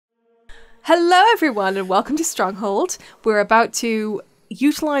Hello everyone and welcome to Stronghold. We're about to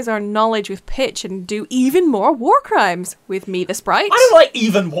utilise our knowledge with pitch and do even more war crimes with me, the Sprite. I don't like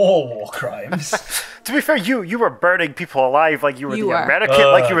even more war crimes. To be fair, you were burning people alive like you were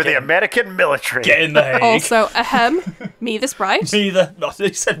the American military. Get in the Hague. Also, me, the Sprite. He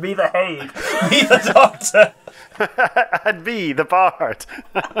said me the Hague. Me the Doctor. And me, the Bard.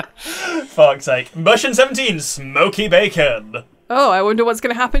 Fuck's sake. Mission 17, Smokey Bacon. Oh, I wonder what's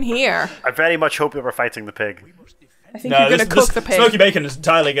going to happen here. I very much hope that we're fighting the pig. I think you're going to cook the pig. Smokey Bacon is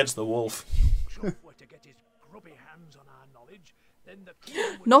entirely against the wolf.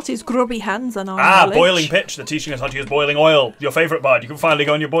 Not his grubby hands on our knowledge. Boiling pitch. They're teaching us how to use boiling oil. Your favourite bard. You can finally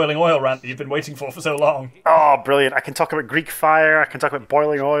go on your boiling oil rant that you've been waiting for so long. Oh, brilliant. I can talk about Greek fire. I can talk about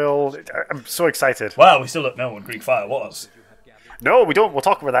boiling oil. I'm so excited. Well, we still don't know what Greek fire was. No, we don't. We'll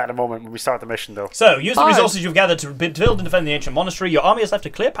talk about that in a moment when we start the mission, though. So, use the resources you've gathered to build and defend the ancient monastery. Your army has left a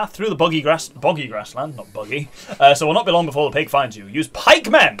clear path through the boggy grassland, not buggy. So will not be long before the pig finds you. Use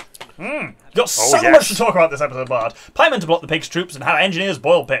pikemen! You've got so much to talk about this episode, Bard. Pikemen to block the pig's troops and how engineers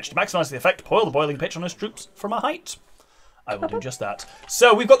boil pitch. To maximise the effect, boil the boiling pitch on his troops from a height. I will do just that.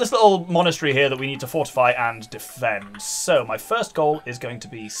 So, we've got this little monastery here that we need to fortify and defend. So, my first goal is going to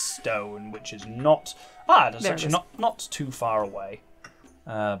be stone, which is not... it's actually not too far away.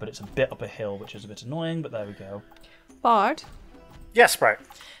 But it's a bit up a hill, which is a bit annoying, but there we go. Bard? Yes, Sprite.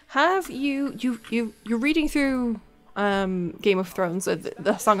 Have you're reading through Game of Thrones,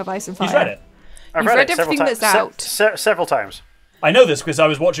 the Song of Ice and Fire. You've read it? I've read it everything that's out. Several times. I know this because I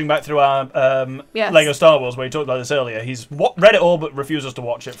was watching back through our Lego Star Wars where he talked about this earlier. He's read it all but refuses to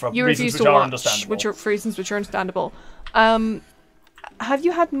watch it for reasons which are understandable. For reasons which are understandable. Have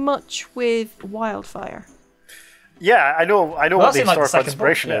you had much with Wildfire? Yeah, I know what the historical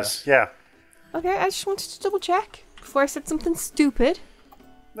inspiration is. Yeah. Okay, I just wanted to double check before I said something stupid.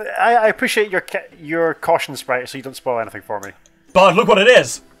 I appreciate your caution, Sprite, so you don't spoil anything for me. Bard, look what it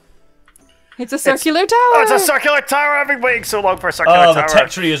is! It's a circular tower! Oh, it's a circular tower! I've been waiting so long for a circular tower. The tech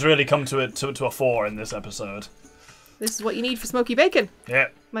tree has really come to a fore in this episode. This is what you need for Smokey Bacon. Yeah.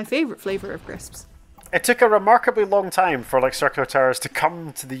 My favourite flavour of crisps. It took a remarkably long time for circular towers to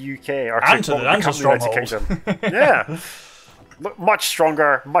come to the UK or to the United Kingdom. Yeah, much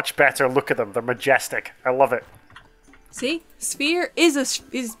stronger, much better. Look at them; they're majestic. I love it. See, Sphere is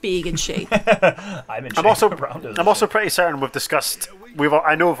big in shape. I'm also pretty certain we've discussed.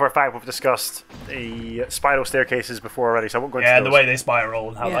 I know for a fact we've discussed the spiral staircases before already, so I won't go into those. And the way they spiral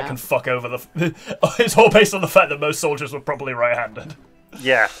and how that can fuck over the. It's all based on the fact that most soldiers were probably right-handed.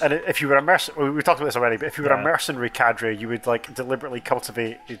 Yeah, and if you were we talked about this already, but if you were a mercenary cadre, you would deliberately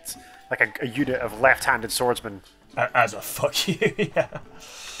cultivate it a unit of left-handed swordsmen. As a fuck you, yeah.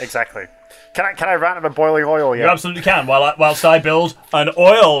 Exactly. Can I rant about boiling oil? Yeah, you absolutely can. Whilst I build an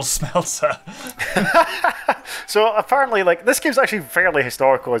oil smelter. So apparently, this game's actually fairly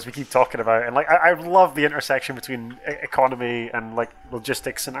historical, as we keep talking about, and I love the intersection between economy and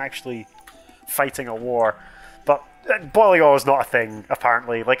logistics and actually fighting a war, but. Boiling oil is not a thing,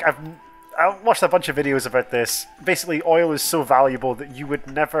 apparently. I've watched a bunch of videos about this. Basically, oil is so valuable that you would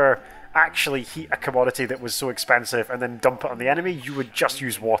never actually heat a commodity that was so expensive and then dump it on the enemy. You would just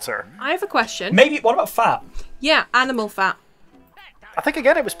use water. I have a question. What about fat? Yeah, animal fat. I think,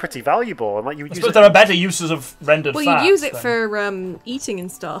 again, it was pretty valuable. And you would use it. There are better uses of rendered fat. Well, you'd use it for eating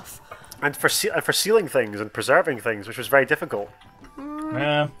and stuff. And for sealing things and preserving things, which was very difficult.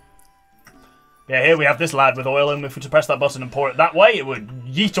 Yeah. Yeah, here we have this lad with oil, and if we were to press that button and pour it that way, it would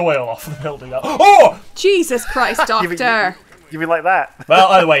yeet oil off the building. Oh! Jesus Christ, Doctor! You mean like that?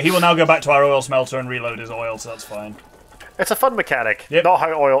 Well, either way, he will now go back to our oil smelter and reload his oil, so that's fine. It's a fun mechanic. Yep.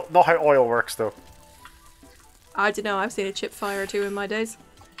 Not how oil works, though. I don't know. I've seen a chip fire or two in my days.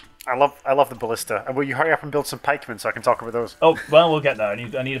 I love the ballista. And will you hurry up and build some pikemen so I can talk about those? Oh, well, we'll get there. I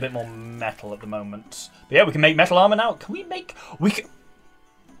need a bit more metal at the moment. But yeah, we can make metal armor now. Can we make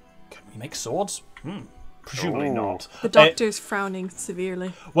swords? Presumably not. The Doctor's frowning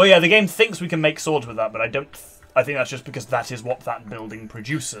severely. Well, yeah, the game thinks we can make swords with that, but I think that's just because that is what that building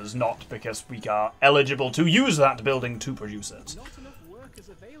produces, not because we are eligible to use that building to produce it.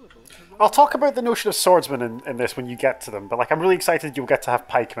 I'll talk about the notion of swordsmen in this when you get to them, but I'm really excited you'll get to have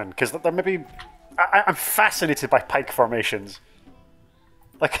pikemen, because there may be... I'm fascinated by pike formations.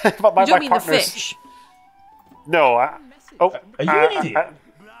 You don't mean the fish? No, are you an idiot?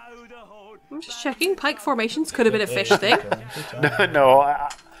 I'm just checking. Pike formations could have been a fish thing. No.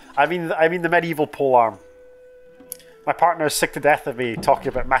 I mean the medieval polearm. My partner is sick to death of me talking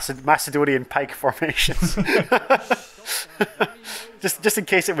about Macedonian pike formations. just in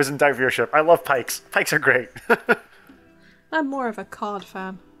case it was in doubt viewership. I love pikes. Pikes are great. I'm more of a cod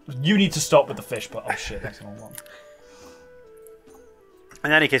fan. You need to stop with the fish, but oh shit, that's an old one.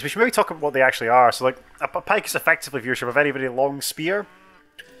 In any case, we should maybe talk about what they actually are. So, like, a pike is effectively, viewership, a very, very long spear.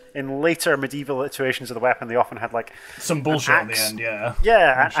 In later medieval iterations of the weapon, they often had, like... Some bullshit at the end, yeah.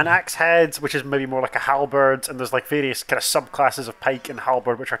 Yeah, an axe head, which is maybe more like a halberd, and there's, like, various kind of subclasses of pike and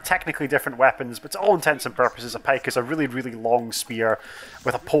halberd, which are technically different weapons, but to all intents and purposes, a pike is a really, really long spear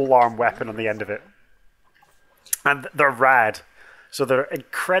with a polearm weapon on the end of it. And they're rad. So they're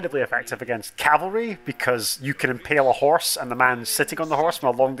incredibly effective against cavalry because you can impale a horse and the man's sitting on the horse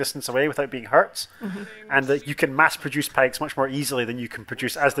from a long distance away without being hurt. Mm-hmm. And that you can mass produce pikes much more easily than you can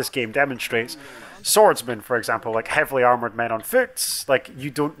produce, as this game demonstrates, swordsmen, for example, like heavily armored men on foot. Like,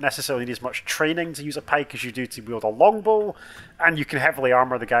 you don't necessarily need as much training to use a pike as you do to wield a longbow. And you can heavily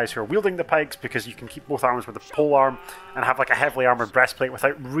armor the guys who are wielding the pikes because you can keep both arms with a polearm and have like a heavily armored breastplate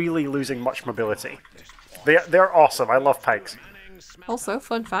without really losing much mobility. They're awesome. I love pikes. Also,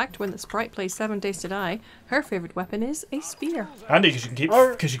 fun fact, when the sprite plays 7 Days to Die, her favourite weapon is a spear. Handy, because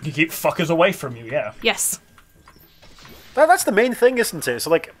you can keep fuckers away from you, yeah. Yes. That's the main thing, isn't it? So,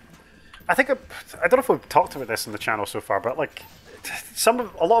 like, I don't know if we've talked about this on the channel so far, but, like,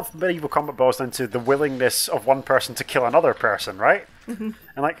 a lot of medieval combat boils down to the willingness of one person to kill another person, right? Mm-hmm.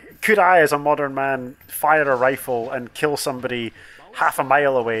 And, like, could I, as a modern man, fire a rifle and kill somebody half a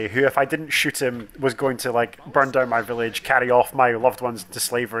mile away who, if I didn't shoot him, was going to, like, burn down my village, carry off my loved ones into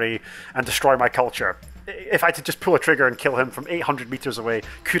slavery, and destroy my culture? If I had to just pull a trigger and kill him from 800 meters away,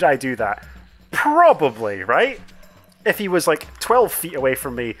 could I do that? Probably, right? If he was, like, 12 feet away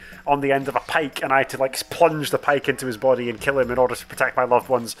from me on the end of a pike and I had to, like, plunge the pike into his body and kill him in order to protect my loved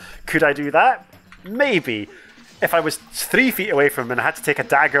ones, could I do that? Maybe. If I was 3 feet away from him and I had to take a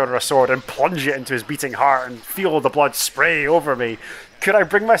dagger or a sword and plunge it into his beating heart and feel the blood spray over me, could I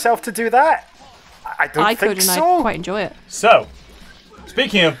bring myself to do that? I don't think could, and so. I quite enjoy it. So,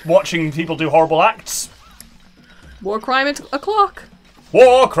 speaking of watching people do horrible acts... War crime at o'clock.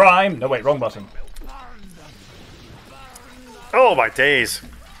 War crime! No, wait, wrong button. Oh my days.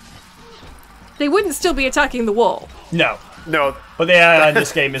 They wouldn't still be attacking the wall. No. No. But the AI in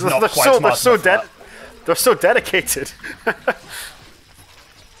this game is not quite smart enough. They're so dedicated.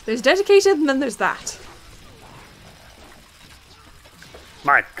 There's dedicated, and then there's that.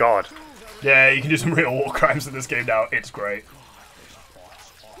 My God. Yeah, you can do some real war crimes in this game now. It's great.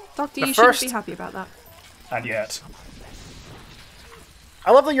 Doctor, you shouldn't be happy about that. And yet.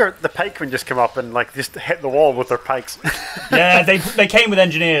 I love that the pikemen just come up and like just hit the wall with their pikes. Yeah, they came with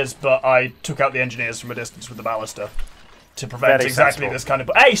engineers, but I took out the engineers from a distance with the ballista to prevent Very exactly sensible. this kind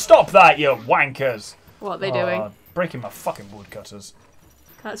of... Hey, stop that, you wankers! What are they doing? Breaking my fucking woodcutters.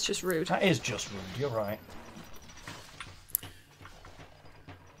 That's just rude. That is just rude, you're right.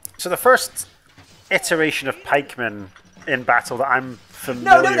 So the first iteration of pikemen in battle that I'm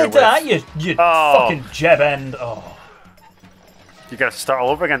familiar with... No, that, you fucking jeb end. Oh. You gotta start all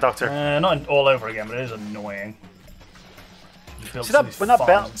over again, Doctor. Not all over again, but it is annoying. You built See that, these when that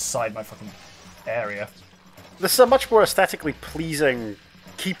farms inside my fucking area. This is a much more aesthetically pleasing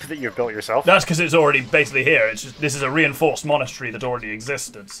keep that you've built yourself. That's because it's already basically here. It's just, this is a reinforced monastery that already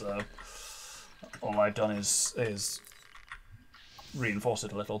existed, so all I've done is reinforce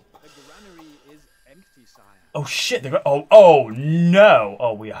it a little. Oh shit! Oh no!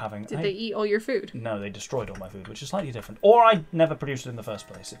 Oh, we are having. Did they eat all your food? No, they destroyed all my food, which is slightly different. Or I never produced it in the first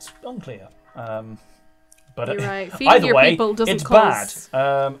place. It's unclear. But you're right. Either your way, people doesn't it's cause...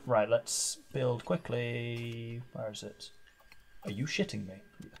 bad. Right, let's build quickly. Where is it? Are you shitting me?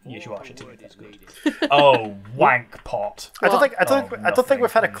 Yes, you are shitting me. That's good. Oh, wank pot. I don't think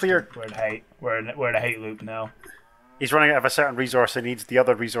we've had a clear. We're in a hate loop now. He's running out of a certain resource and needs the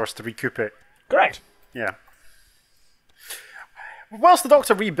other resource to recoup it. Correct. Yeah. Whilst the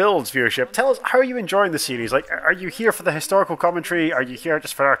Doctor rebuilds viewership, tell us, how are you enjoying the series? Like, are you here for the historical commentary? Are you here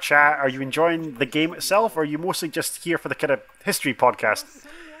just for our chat? Are you enjoying the game itself? Or are you mostly just here for the kind of history podcast?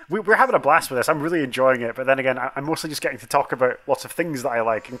 We're having a blast with this. I'm really enjoying it. But then again, I'm mostly just getting to talk about lots of things that I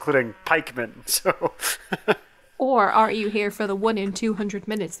like, including pikemen. So, or are you here for the 1 in 200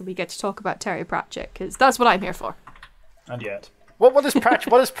 minutes that we get to talk about Terry Pratchett? Because that's what I'm here for. And yet. What does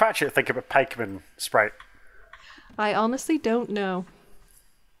Pratchett think about pikemen, Sprite? I honestly don't know.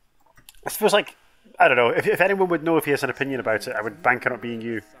 I suppose, like, I don't know. If anyone would know if he has an opinion about it, I would bank on it being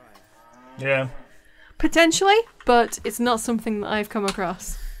you. Yeah. Potentially, but it's not something that I've come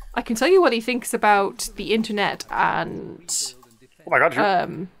across. I can tell you what he thinks about the internet and... Oh my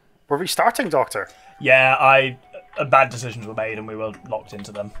god, we're restarting, Doctor. Yeah, bad decisions were made and we were locked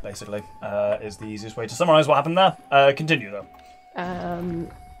into them, basically, is the easiest way to summarise what happened there. Continue, though.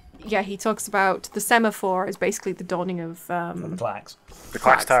 yeah, he talks about the semaphore is basically the dawning of The clacks. The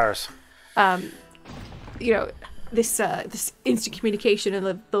Clax Towers. you know, this instant communication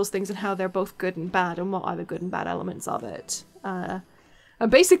and those things and how they're both good and bad and what are the good and bad elements of it. And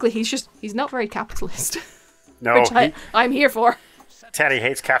basically, he's not very capitalist, No, which I'm here for. Teddy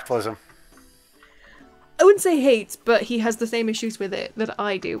hates capitalism. I wouldn't say hates, but he has the same issues with it that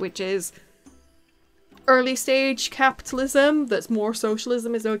I do, which is early stage capitalism that's more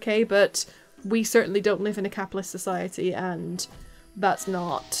socialism is okay, but we certainly don't live in a capitalist society, and that's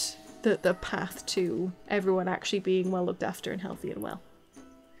not the path to everyone actually being well looked after and healthy and well.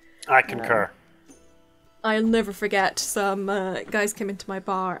 I concur. I'll never forget some guys came into my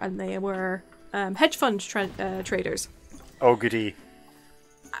bar and they were hedge fund traders. Oh, goody.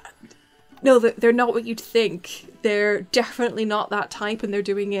 No, they're not what you'd think. They're definitely not that type, and they're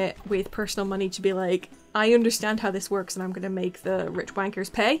doing it with personal money to be like, I understand how this works and I'm going to make the rich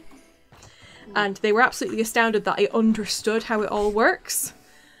wankers pay. And they were absolutely astounded that I understood how it all works.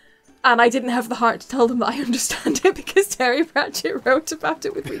 And I didn't have the heart to tell them that I understand it because Terry Pratchett wrote about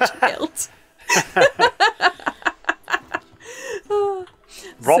it with Reach Guilt.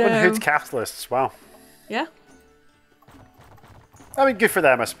 Robin Hood's capitalists, wow. Yeah. I mean, good for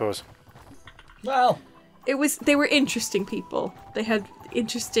them, I suppose. Well, They were interesting people. They had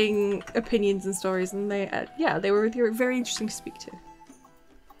interesting opinions and stories, and they were very interesting to speak to.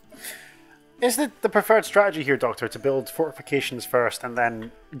 Is it the preferred strategy here, Doctor, to build fortifications first and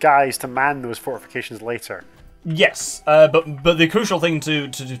then guys to man those fortifications later? yes, but the crucial thing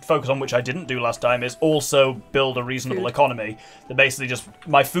to focus on, which I didn't do last time, is also build a reasonable economy. That basically just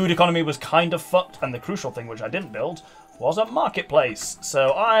my food economy was kind of fucked, and the crucial thing, which I didn't build, was a marketplace.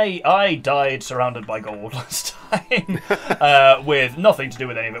 So I died surrounded by gold last time, with nothing to do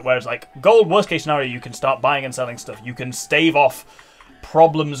with any of it. Whereas like gold, worst case scenario, you can start buying and selling stuff. You can stave off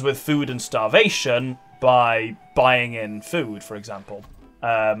problems with food and starvation by buying in food, for example.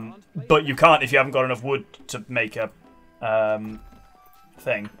 But you can't if you haven't got enough wood to make a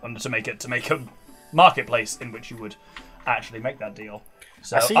thing, and to make a marketplace in which you would actually make that deal.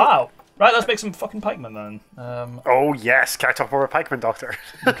 So, right, let's make some fucking pikemen then. Oh yes, can I talk about pikemen, Doctor?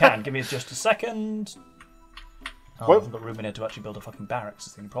 You can. Give me just a second. Oh, I What? haven't got room in here to actually build a fucking barracks,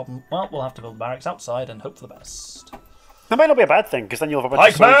 is the only problem. Well, we'll have to build barracks outside and hope for the best. That might not be a bad thing, because then you'll have a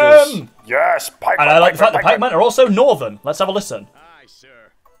bunch of Pikemen! soldiers. Yes, pikemen! And I like the fact that pikemen are also northern. Let's have a listen. Aye,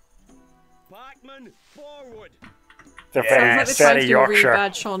 sir. Pikemen, forward. They're Sounds like they're trying to very do a really Yorkshire.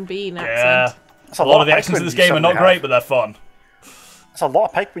 bad Sean Bean Yeah. accent. That's A lot of the accents in pikemen this you game are not suddenly great, have. but they're fun. That's a lot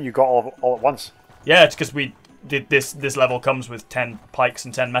of pikemen you got all at once. Yeah, it's because we did this level comes with 10 pikes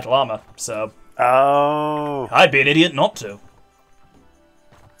and 10 metal armor, so Oh. I'd be an idiot not to.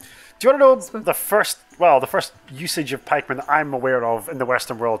 Do you want to know the first usage of pikemen that I'm aware of in the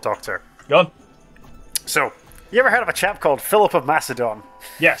Western world, Doctor? Go on. So, you ever heard of a chap called Philip of Macedon?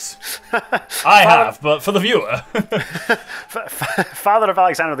 Yes. I have, but for the viewer. Father of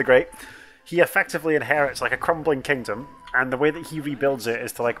Alexander the Great. He effectively inherits like a crumbling kingdom, and the way that he rebuilds it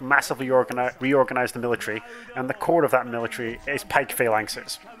is to like massively reorganize the military, and the core of that military is pike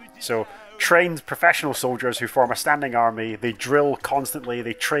phalanxes. So trained professional soldiers who form a standing army. They drill constantly,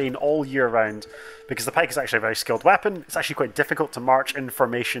 they train all year round, because the pike is actually a very skilled weapon. It's actually quite difficult to march in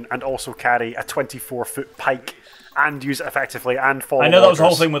formation and also carry a 24-foot pike and use it effectively and follow I know that was the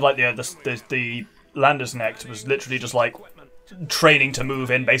whole orders. thing with like the Landers Next was literally just like training to move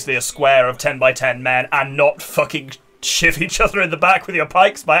in basically a square of 10 by 10 men and not fucking shiv each other in the back with your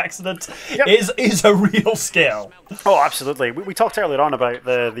pikes by accident. Yep. is a real skill. Oh, absolutely. We talked earlier on about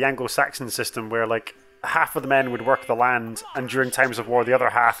the Anglo-Saxon system where like half of the men would work the land, and during times of war the other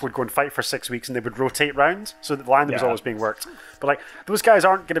half would go and fight for 6 weeks, and they would rotate round so that the land was Yeah. always being worked. But like those guys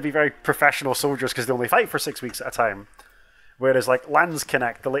aren't going to be very professional soldiers because they only fight for 6 weeks at a time. Whereas like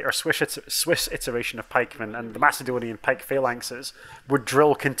Landsknecht, the later Swiss iteration of pikemen, and the Macedonian pike phalanxes would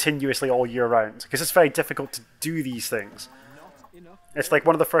drill continuously all year round because it's very difficult to do these things. It's like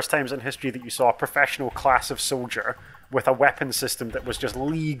one of the first times in history that you saw a professional class of soldier with a weapon system that was just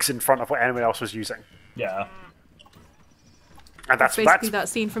leagues in front of what anyone else was using. Yeah. And that's Basically that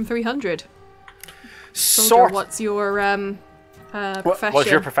scene from 300. Soldier, sort. what's your profession? What's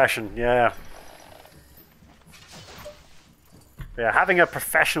your profession? Yeah. Yeah, having a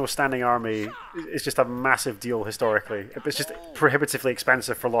professional standing army is just a massive deal historically. It's just prohibitively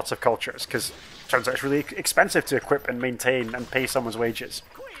expensive for lots of cultures because it turns out it's really expensive to equip and maintain and pay someone's wages.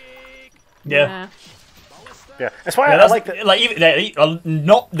 Yeah. Yeah, that's why Yeah, I that's, like that. like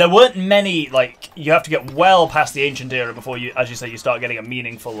even there weren't many, like, you have to get well past the ancient era before you, as you say, you start getting a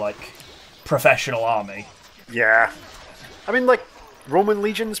meaningful like professional army. Yeah. I mean, like, Roman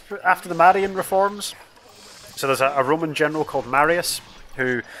legions after the Marian reforms. So there's a Roman general called Marius,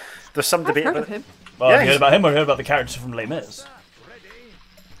 who there's some debate Heard about of him. Well, Yeah, have you heard he's- about him or heard about the characters from Les Mis?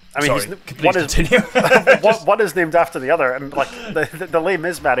 I mean, Sorry, he's, please continue. one is named after the other, and like the Les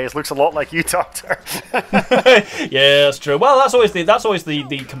Mis Marius looks a lot like you, Doctor. Yeah, that's true. Well, that's always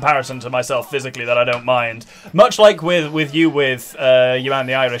the comparison to myself physically that I don't mind. Much like with you and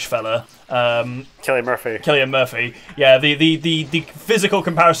the Irish fella, Cillian Murphy. Cillian Murphy. Yeah, the physical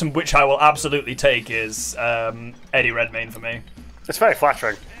comparison which I will absolutely take is Eddie Redmayne for me. It's very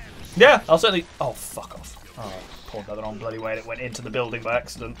flattering. Yeah, I'll certainly. Oh, fuck off! Oh, I poured that the wrong bloody way and it went into the building by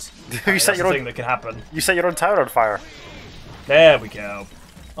accident. You set That's your the own. thing that can happen. You set your own tower on fire. There we go.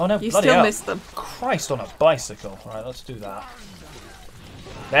 Oh no, You bloody still hell. miss them. Christ on a bicycle. Right, let's do that.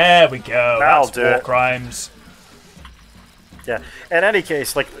 There we go. That'll That's do war it. crimes. Yeah. In any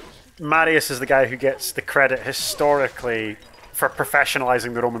case, like Marius is the guy who gets the credit historically for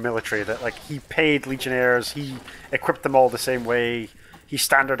professionalizing the Roman military. That like he paid legionnaires, he equipped them all the same way. He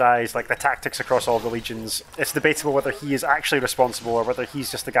standardized like the tactics across all the legions. It's debatable whether he is actually responsible or whether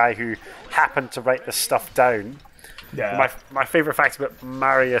he's just the guy who happened to write this stuff down. Yeah. My favorite fact about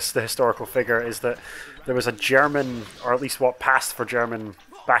Marius, the historical figure, is that there was a German, or at least what passed for German,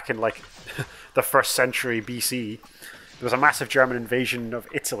 back in like the 1st century BC. There was a massive German invasion of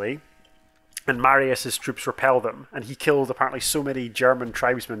Italy, and Marius's troops repelled them, and he killed apparently so many German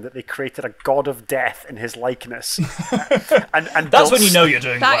tribesmen that they created a god of death in his likeness. and That's built when you know you're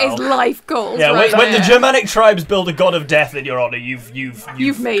doing That well. is life goals. Yeah, right when the there. Germanic tribes build a god of death in your honor, you've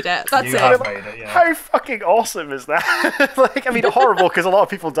You've made it. That's you it. have made it. Yeah. How fucking awesome is that? Like, I mean, horrible because a lot of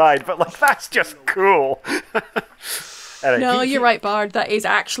people died, but like that's just cool. Anyway, No, he- you're right, Bard. That is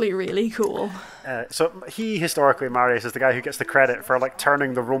actually really cool. So he historically, Marius, is the guy who gets the credit for like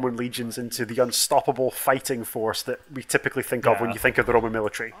turning the Roman legions into the unstoppable fighting force that we typically think of when Yeah. you think of the Roman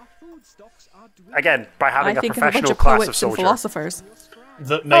military. Again, by I having a think of a bunch professional of class of poets and soldier. philosophers.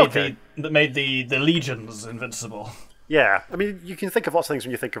 That made Okay. the legions invincible. Yeah, I mean, you can think of lots of things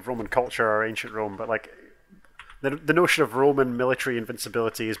when you think of Roman culture or ancient Rome, but like the notion of Roman military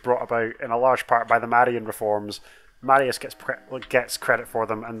invincibility is brought about in a large part by the Marian reforms. Marius gets credit for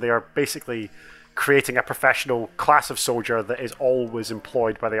them, and they are basically creating a professional class of soldier that is always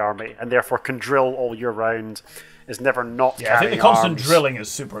employed by the army, and therefore can drill all year round, is never not Yeah, I think the carrying constant arms. drilling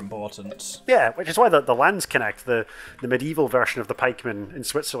is super important. Yeah, which is why the lands connect, the medieval version of the pikemen in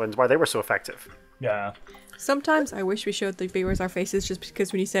Switzerland, why they were so effective. Yeah. Sometimes I wish we showed the viewers our faces just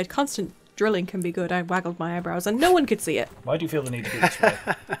because when you said constant drilling can be good, I waggled my eyebrows and no one could see it. Why do you feel the need to be this way?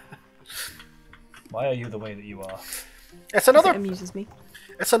 Why are you the way that you are? It's It another amuses me.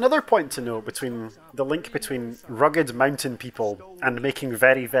 It's another point to note between the link between rugged mountain people and making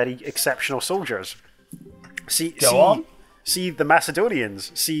very, very exceptional soldiers. See the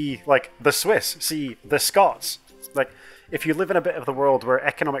Macedonians, see like the Swiss, see the Scots. Like if you live in a bit of the world where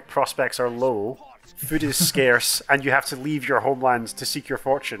economic prospects are low, food is scarce, and you have to leave your homeland to seek your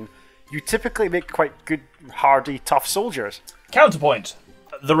fortune, you typically make quite good, hardy, tough soldiers. Counterpoint: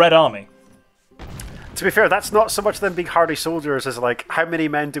 the Red Army. To be fair, that's not so much them being hardy soldiers as like, how many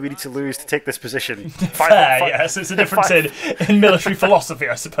men do we need to lose to take this position? Five- Yes, it's a difference in military philosophy,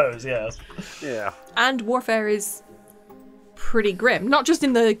 I suppose. Yes. Yeah. And warfare is pretty grim. Not just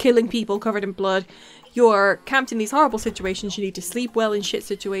in the killing people covered in blood. You're camped in these horrible situations. You need to sleep well in shit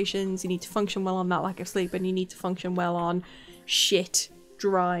situations. You need to function well on that lack of sleep. And you need to function well on shit,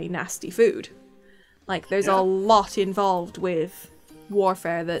 dry, nasty food. Like, there's a lot involved with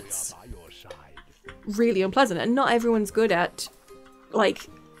warfare that's really unpleasant. And not everyone's good at, like,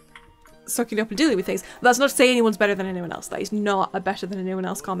 sucking up and dealing with things. That's not to say anyone's better than anyone else. That is not a better than anyone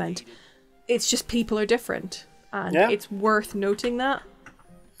else comment. It's just people are different. And it's worth noting that.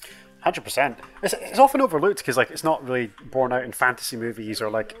 100%. It's often overlooked because like it's not really borne out in fantasy movies or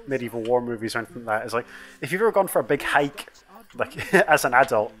like medieval war movies or anything like that. It's like if you've ever gone for a big hike, like as an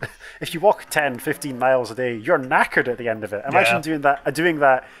adult, if you walk 10, 15 miles a day, you're knackered at the end of it. Imagine doing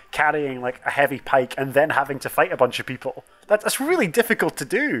that, carrying like a heavy pike and then having to fight a bunch of people. That's really difficult to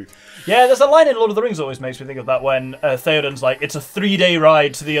do. Yeah, there's a line in Lord of the Rings that always makes me think of that when Theoden's like, it's a 3-day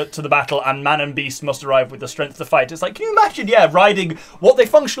ride to the battle and man and beast must arrive with the strength to fight. It's like, can you imagine, riding, what they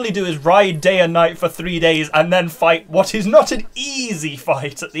functionally do is ride day and night for 3 days and then fight what is not an easy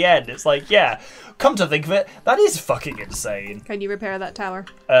fight at the end. It's like, come to think of it, that is fucking insane. Can you repair that tower?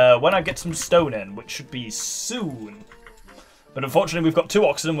 When I get some stone in, which should be soon. But unfortunately we've got 2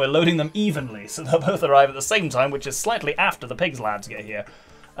 oxen and we're loading them evenly, so they'll both arrive at the same time, which is slightly after the pigs lads get here.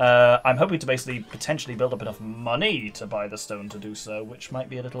 I'm hoping to basically potentially build up enough money to buy the stone to do so, which might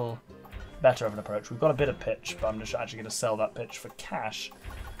be a little better of an approach. We've got a bit of pitch, but I'm just actually going to sell that pitch for cash.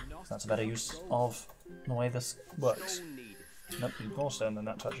 That's a better use of the way this works. Nope, you've more stone than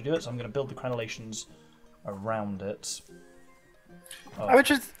that to actually do it, so I'm going to build the crenellations around it. Oh. I would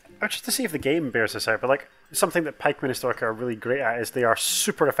just to see if the game bears this out, but like something that pikemen historically are really great at is they are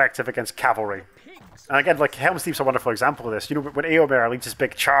super effective against cavalry. And again, like Helm's Deep's a wonderful example of this. You know, when Eomer leads his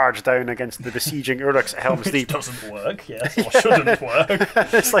big charge down against the besieging Uruks at Helm's Deep, doesn't work, yes, or shouldn't work.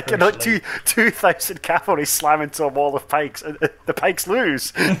 It's like 2,000 cavalry slam into a wall of pikes, and the pikes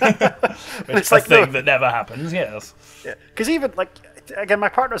lose. It's like a thing that never happens. Yes, because even like again, my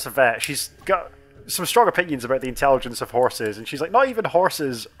partner's a vet. She's got some strong opinions about the intelligence of horses, and she's like, not even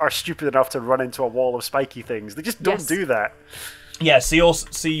horses are stupid enough to run into a wall of spiky things. They just don't do that. Yeah, see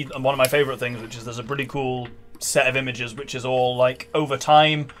one of my favourite things, which is there's a pretty cool set of images, which is all like over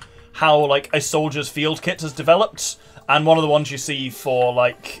time how like a soldier's field kit has developed. And one of the ones you see for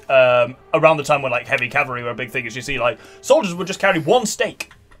like around the time when like heavy cavalry were a big thing is you see like soldiers would just carry one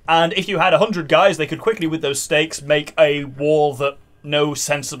stake, and if you had 100 guys, they could quickly with those stakes make a wall that no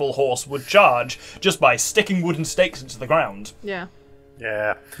sensible horse would charge just by sticking wooden stakes into the ground. Yeah.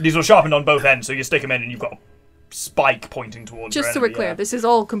 Yeah. These were sharpened on both ends, so you stick them in and you've got a spike pointing towards Just your so enemy, we're clear, this is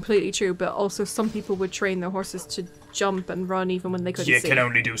all completely true, but also some people would train their horses to jump and run even when they couldn't see. You can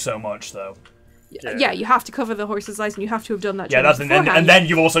only do so much, though. Yeah, you have to cover the horse's eyes, and you have to have done that. Yeah, and then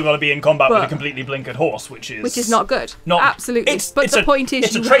you've also got to be in combat with a completely blinkered horse, which is not good. Absolutely. But the point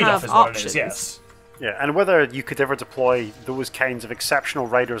is, you have options. Yes. Yeah, and whether you could ever deploy those kinds of exceptional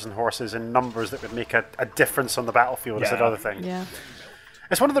riders and horses in numbers that would make a difference on the battlefield is another thing. Yeah.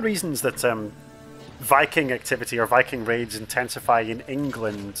 It's one of the reasons that Viking activity or Viking raids intensify in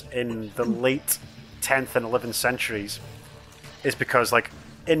England in the late 10th and 11th centuries is because, like,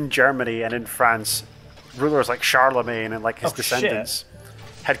 in Germany and in France, rulers like Charlemagne and like his descendants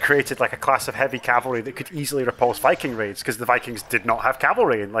had created like a class of heavy cavalry that could easily repulse Viking raids because the Vikings did not have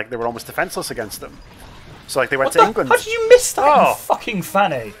cavalry and like they were almost defenseless against them. So like they went to England. How did you miss that, you fucking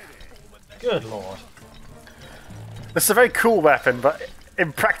fanny? Good lord. This is a very cool weapon, but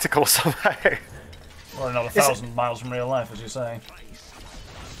impractical somehow. Or another 1,000 miles from real life, as you say.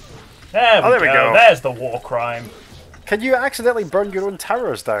 There we go. go. There's the war crime. Can you accidentally burn your own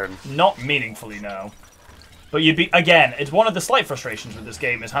towers down? Not meaningfully, no. But you'd be, again, it's one of the slight frustrations with this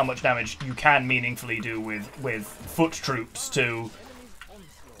game is how much damage you can meaningfully do with foot troops to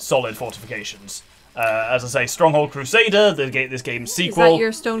solid fortifications. As I say, Stronghold Crusader, this game's sequel. Is that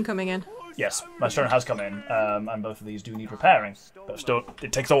your stone coming in? Yes, my stone has come in, and both of these do need repairing. But still,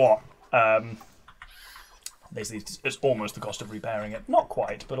 it takes a lot. Basically, it's almost the cost of repairing it. Not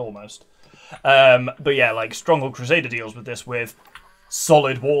quite, but almost. But yeah, like Stronghold Crusader deals with this with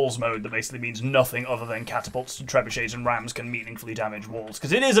solid walls mode that basically means nothing other than catapults and trebuchets and rams can meaningfully damage walls.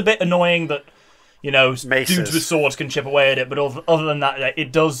 Because it is a bit annoying that, you know, dudes with swords can chip away at it, but other than that,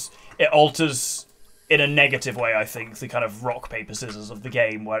 it alters in a negative way, I think, the kind of rock, paper, scissors of the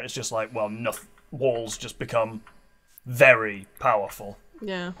game, where it's just like, well, walls just become very powerful.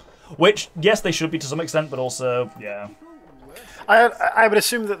 Yeah. Which, yes, they should be to some extent, but also, yeah. I would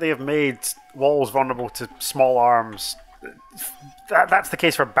assume that they have made walls vulnerable to small arms. That's the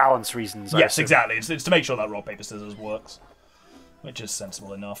case for balance reasons. Yes, exactly. It's to make sure that rock, paper, scissors works, which is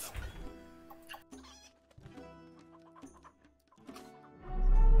sensible enough.